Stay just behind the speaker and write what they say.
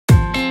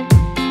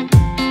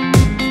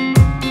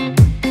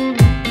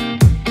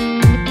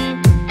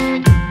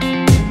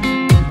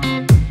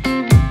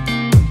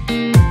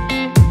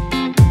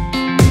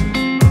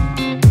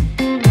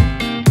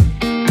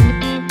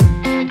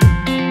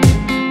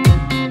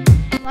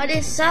What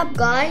is up,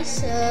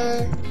 guys?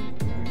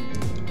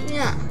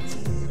 Yeah.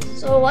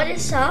 So what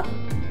is up?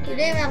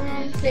 Today we are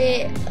going to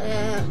play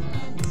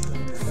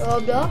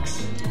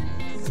Roblox.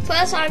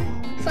 First,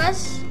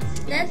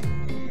 let's.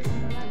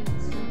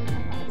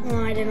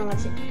 Oh, I don't know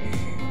what's it.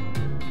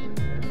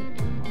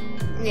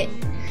 Okay.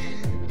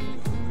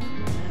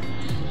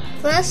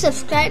 First,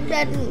 subscribe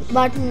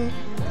button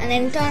and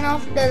then turn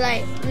off the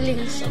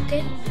links.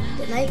 Okay,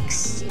 the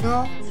likes.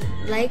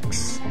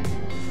 Likes.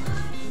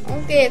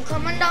 Okay,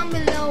 comment down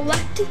below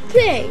what to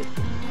play.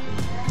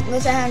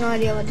 Because I have no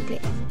idea what to play.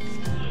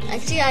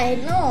 Actually, I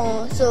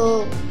know.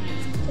 So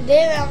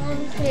today we are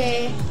going to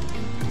play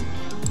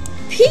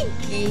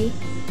Piggy.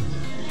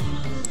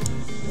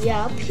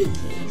 Yeah,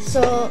 Piggy.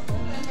 So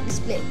let's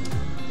play.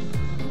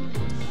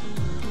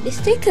 This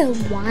takes a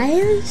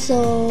while,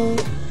 so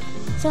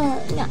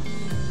yeah.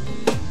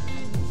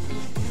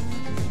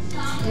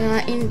 We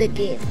are in the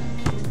game.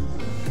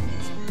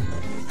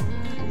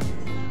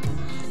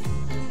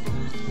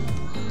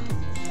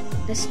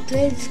 Let's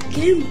play this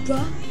game, bro.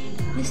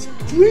 Let's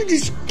play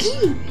this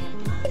game.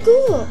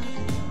 Go.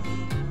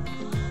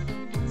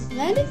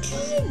 Where did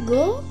he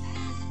go?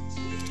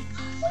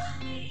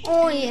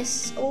 Oh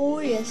yes,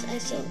 I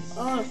saw.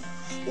 Oh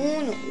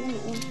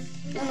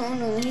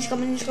no, he's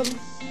coming.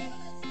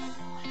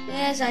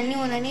 Yes, I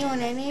knew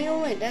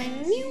it.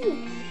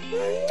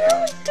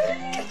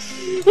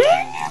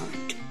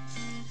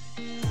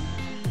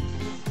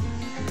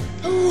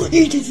 Oh,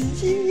 he doesn't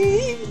see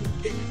me.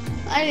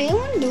 I didn't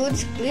want to do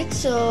this glitch,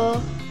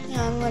 so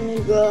yeah, I'm gonna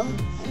go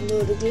and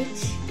do the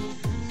glitch.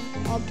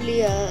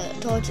 Hopefully a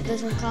torch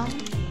doesn't come.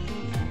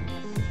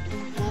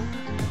 Yeah.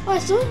 Oh, I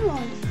saw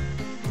one.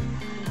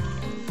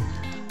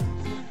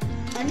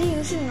 I think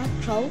you should not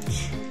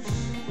crouch.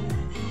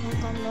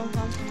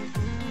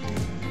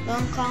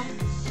 Don't come.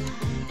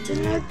 Do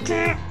not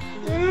come.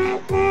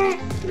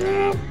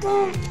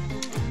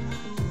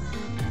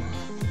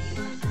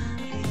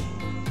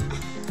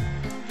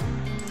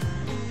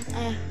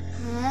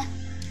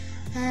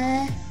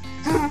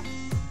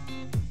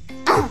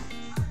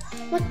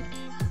 What?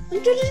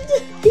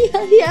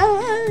 Yeah.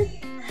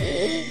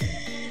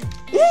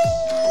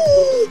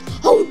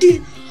 How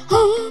did?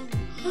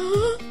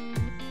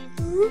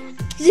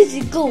 This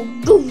is go.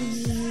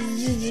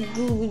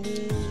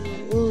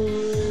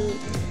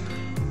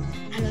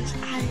 And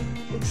I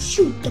will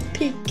shoot the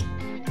pig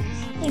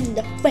in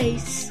the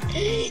face.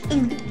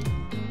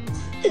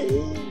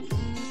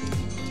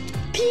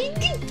 Pig,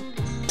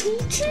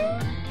 torture.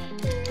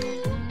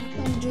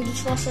 I'll do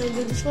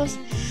this first.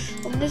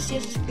 Let's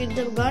just get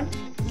the gun.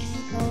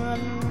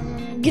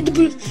 Get the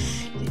bullet.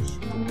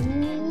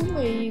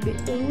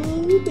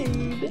 Oh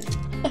baby.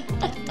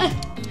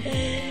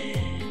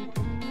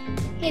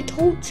 Hey,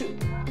 told you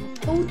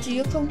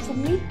you come for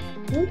me.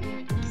 Huh?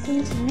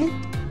 Come for me.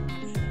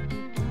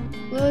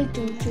 Well, I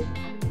told you.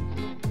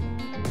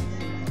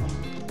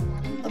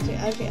 Okay,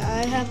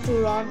 I have to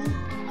run.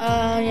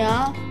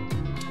 Yeah,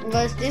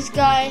 because this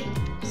guy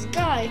is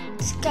very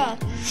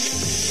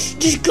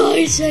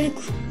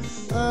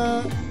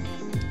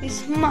he's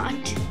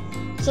smart,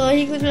 so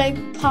he could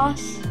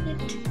pass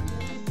it.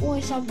 Oh,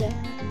 he's up there.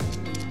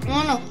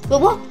 No. But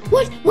what?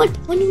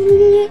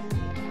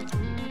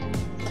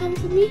 Come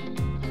for me.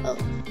 Oh.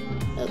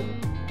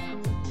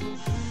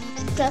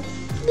 Trap.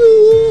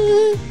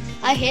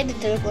 I hate the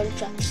teleporter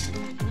traps.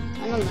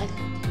 I don't like it.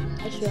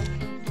 I swear.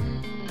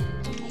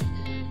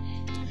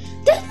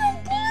 There's no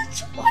bullets.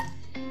 What?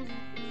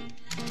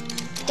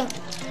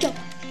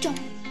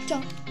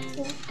 Jump.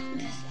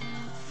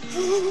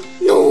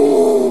 No.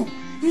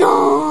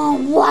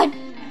 What?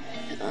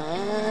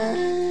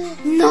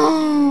 No.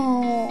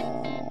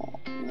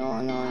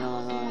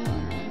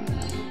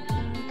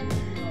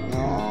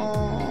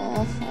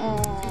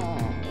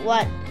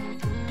 What?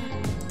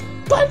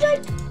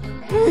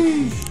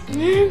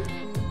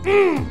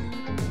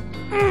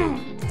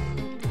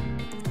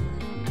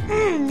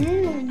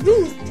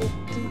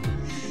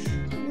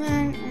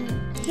 Man.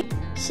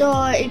 So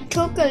it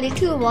took a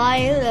little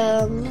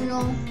while,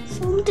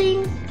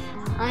 something.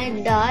 I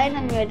died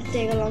and we had to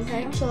take a long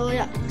time. So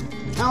yeah,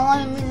 now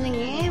I'm in the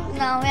game.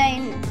 Now we're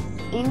in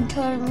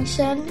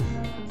intermission.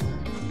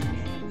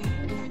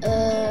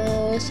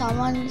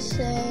 Someone's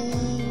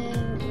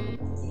saying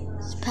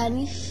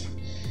Spanish.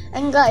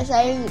 And guys,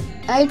 I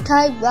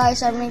type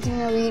guys, I'm making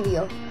a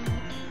video,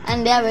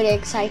 and they are very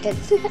excited.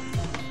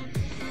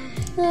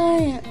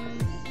 Yeah.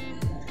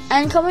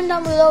 And comment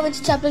down below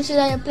which chapter should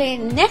I play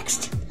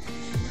next.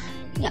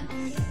 Yeah.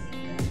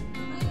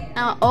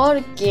 Or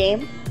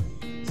game.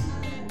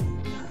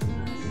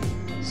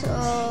 So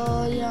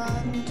yeah,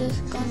 I'm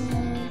just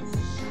gonna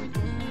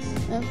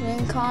play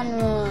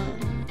Conway.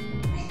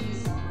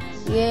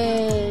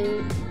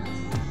 Yay!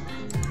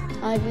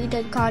 I beat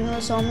a Conway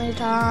so many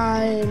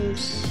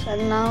times,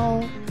 and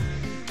now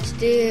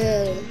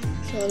still.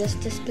 So let's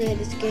just play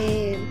this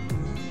game.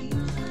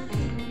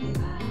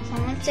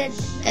 Someone said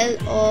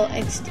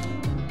LOXD.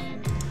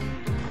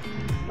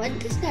 What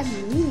does that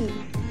mean?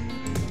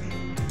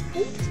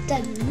 What does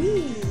that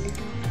mean?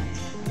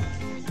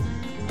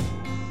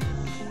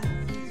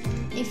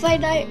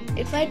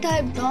 If I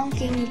type don't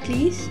kill me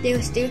please, they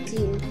will still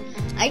kill me.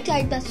 I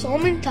typed that so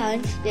many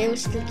times, they will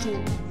still kill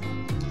me.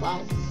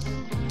 Wow.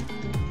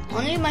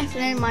 Only my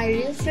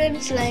real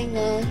friends like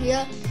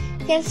here.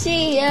 You can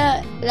see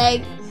here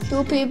like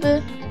 2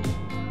 people.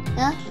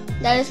 Yeah,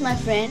 that is my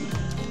friend.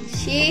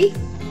 She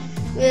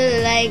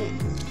will like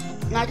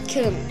not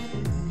kill me.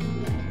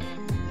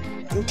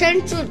 I'm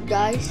telling the truth,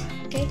 guys.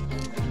 Okay.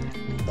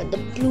 But the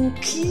blue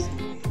kid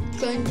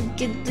trying to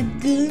get the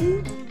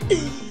gun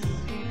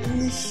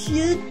and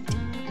shoot.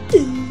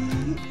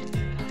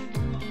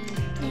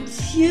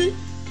 Shoot.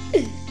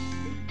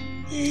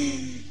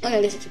 Okay,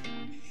 listen to me.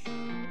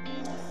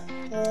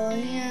 Oh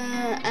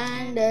yeah,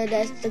 and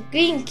that's the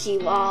green key.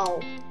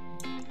 Wow.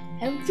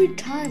 Every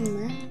time,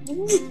 man.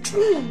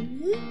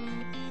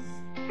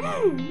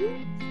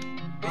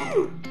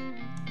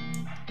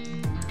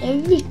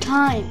 Every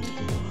time.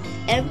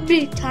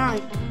 Every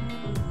time.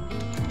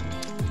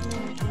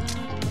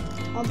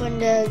 Open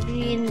the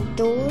green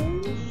door.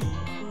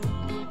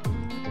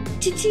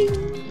 Ching.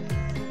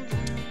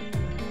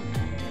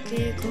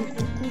 Okay, go.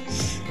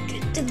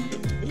 Get the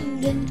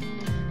gun.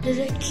 The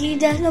red key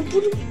does not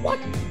put it. What?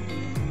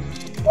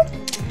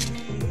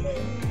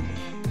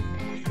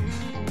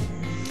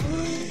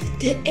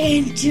 The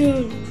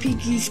angel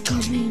Piggy is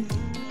coming.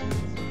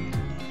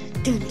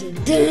 Dun dun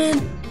dun.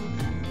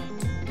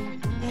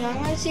 And I'm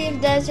gonna see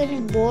if there's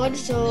any board.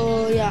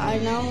 So yeah,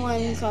 now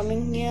I'm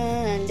coming here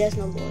and there's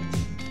no board.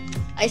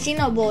 I see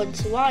no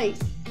boards. Why?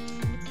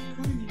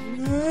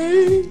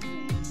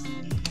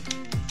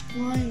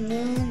 Why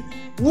not?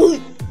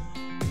 What?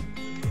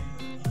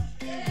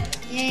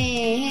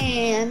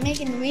 Hey, I'm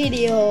making a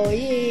video.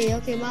 Yay,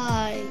 okay,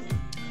 bye.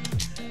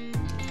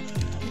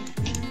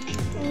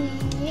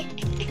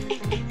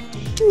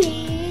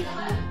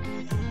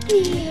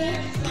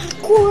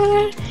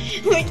 Parkour.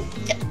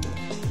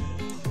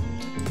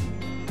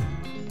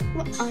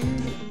 What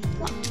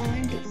are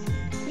you doing?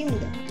 Give me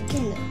that.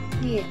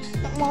 Yeah.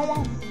 Mama.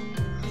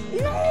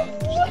 No.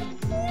 What?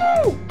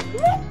 No.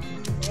 What?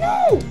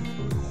 No.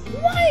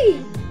 Why?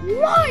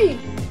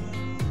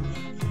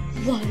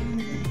 Why,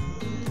 man?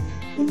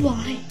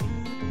 Why?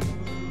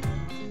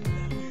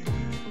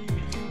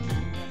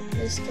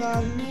 Let's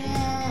come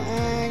here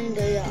and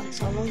yeah,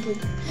 someone put.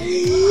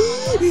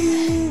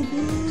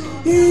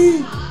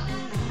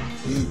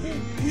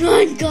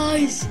 Run,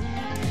 guys!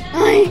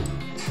 Okay,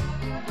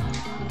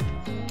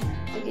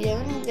 you're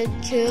gonna get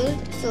killed.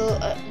 So,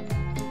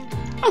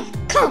 oh,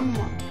 come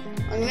on!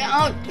 We're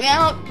out.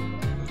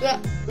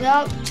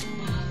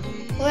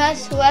 Who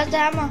has the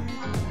hammer?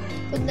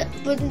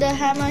 Put the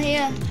hammer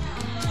here.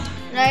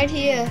 Right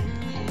here.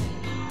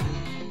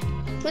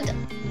 What?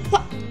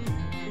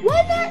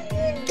 What are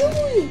you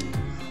doing?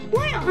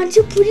 Why aren't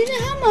you putting the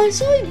hammer?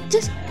 So you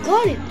just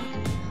got it.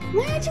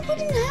 Why aren't you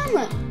putting the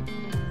hammer?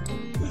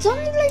 It's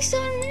only like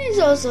 7 minutes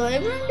or so.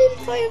 Everyone did it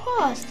very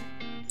fast.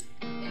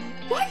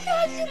 Why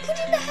aren't you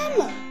putting the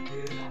hammer?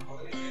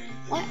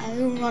 Why are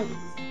you running?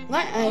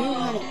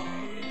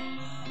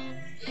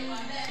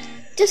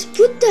 Just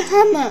put the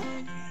hammer.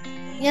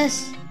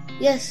 Yes.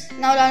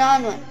 Now the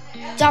other one.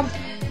 Jump.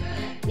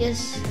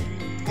 Yes.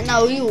 And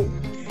now you.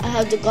 I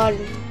have the gun.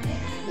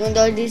 Even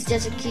though this is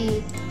just a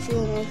key.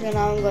 So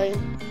now I'm going.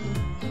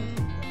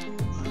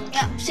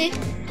 Yeah, see?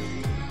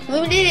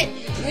 We did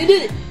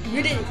it.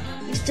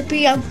 Mr.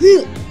 P, I'm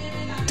here.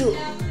 Dude,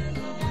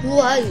 who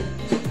are you?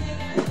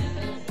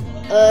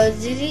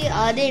 Zizi,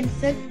 are they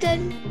infected?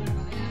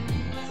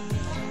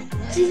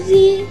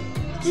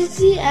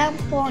 Zizi, I'm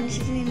born.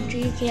 She's in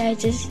 3K. I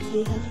just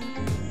see her.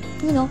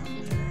 You know.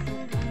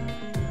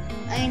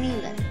 I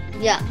knew that.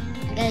 Yeah,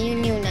 and you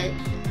knew that.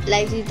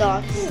 Like you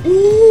thought.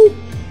 Ooh!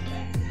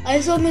 I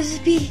saw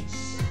Mrs. P.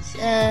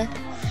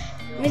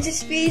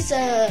 Mrs. P's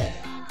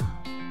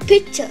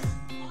picture.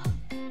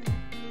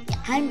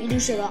 I'm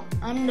Illusion.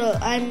 I'm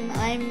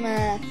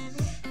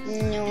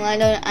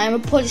a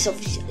police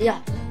officer. Yeah.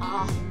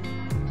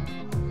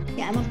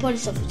 Yeah, I'm a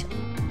police officer.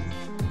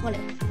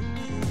 Whatever.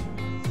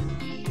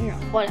 No,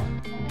 whatever.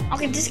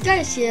 Okay, this guy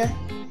is here.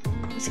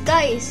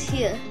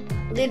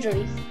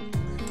 Literally.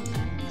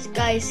 This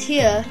guy is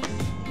here.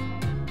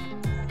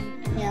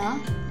 Yeah.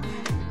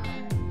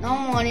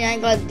 No worry, I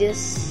got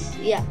this.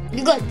 Yeah,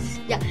 you got this.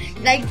 Yeah,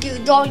 like you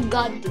don't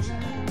got this.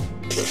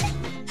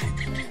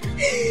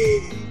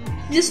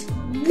 Just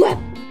whap.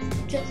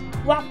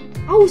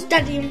 How is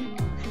that him?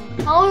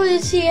 How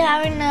is he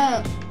having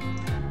a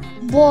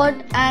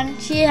board and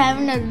she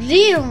having a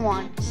real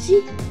one?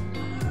 See?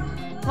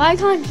 Why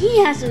can't he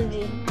have a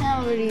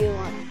real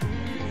one?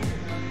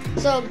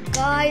 So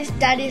guys,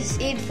 that is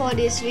it for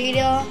this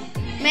video.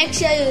 Make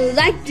sure you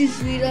like this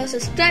video,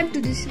 subscribe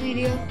to this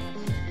video.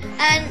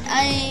 And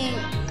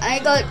I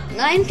got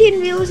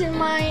 19 views in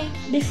my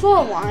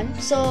before one.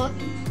 So,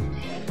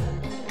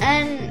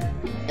 and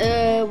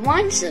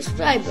 1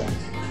 subscriber.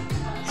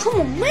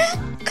 Come on,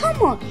 man.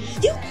 Come on.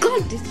 You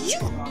got this.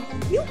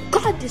 You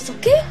got this,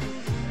 okay?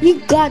 You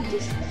got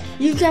this.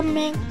 You can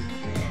make,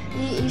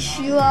 if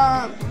you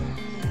are,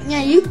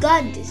 yeah, you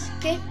got this,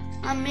 okay?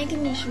 I'm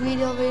making this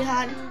video very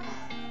hard.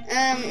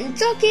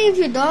 It's okay if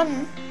you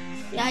don't.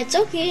 Yeah, it's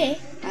okay.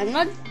 I'm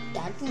not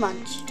that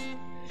much.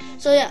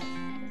 So yeah,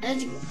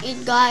 that's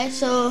it, guys.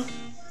 So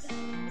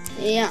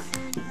yeah,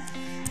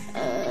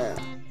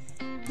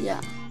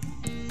 yeah.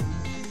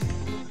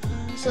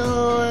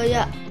 So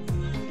yeah,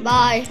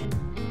 bye.